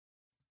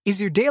Is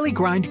your daily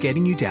grind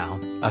getting you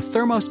down? A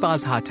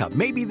ThermoSpa's hot tub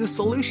may be the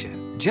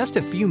solution. Just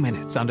a few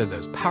minutes under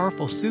those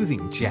powerful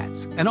soothing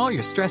jets, and all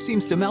your stress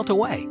seems to melt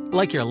away,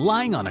 like you're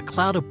lying on a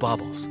cloud of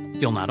bubbles.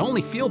 You'll not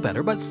only feel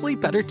better, but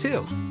sleep better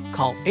too.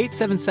 Call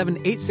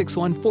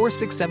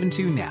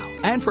 877-861-4672 now,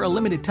 and for a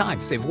limited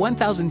time, save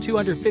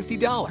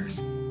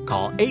 $1,250.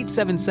 Call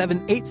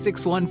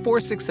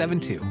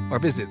 877-861-4672 or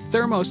visit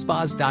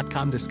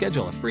thermospas.com to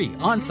schedule a free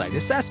on-site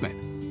assessment.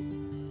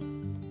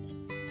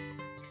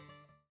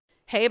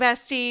 Hey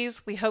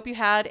besties, we hope you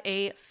had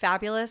a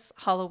fabulous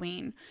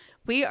Halloween.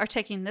 We are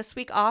taking this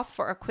week off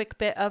for a quick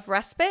bit of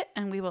respite,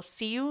 and we will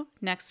see you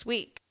next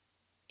week.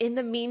 In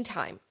the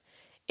meantime,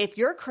 if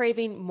you're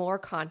craving more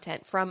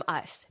content from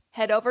us,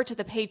 head over to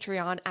the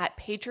Patreon at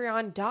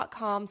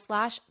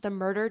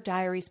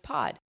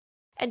patreon.com/themurderdiariespod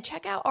and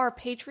check out our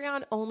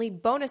Patreon-only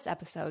bonus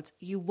episodes.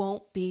 You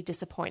won't be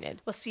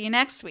disappointed. We'll see you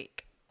next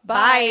week.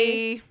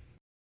 Bye.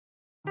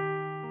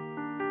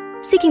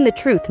 Seeking the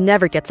truth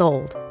never gets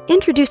old.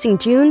 Introducing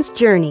June's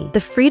Journey,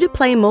 the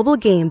free-to-play mobile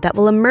game that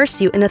will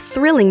immerse you in a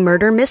thrilling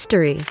murder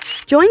mystery.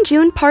 Join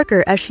June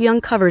Parker as she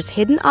uncovers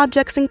hidden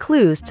objects and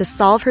clues to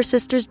solve her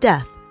sister's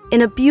death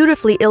in a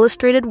beautifully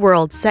illustrated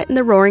world set in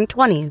the Roaring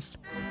 '20s.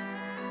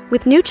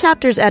 With new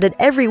chapters added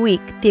every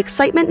week, the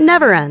excitement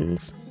never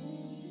ends.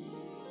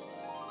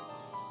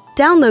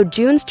 Download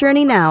June's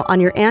Journey now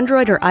on your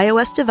Android or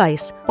iOS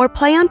device, or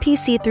play on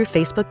PC through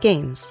Facebook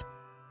Games.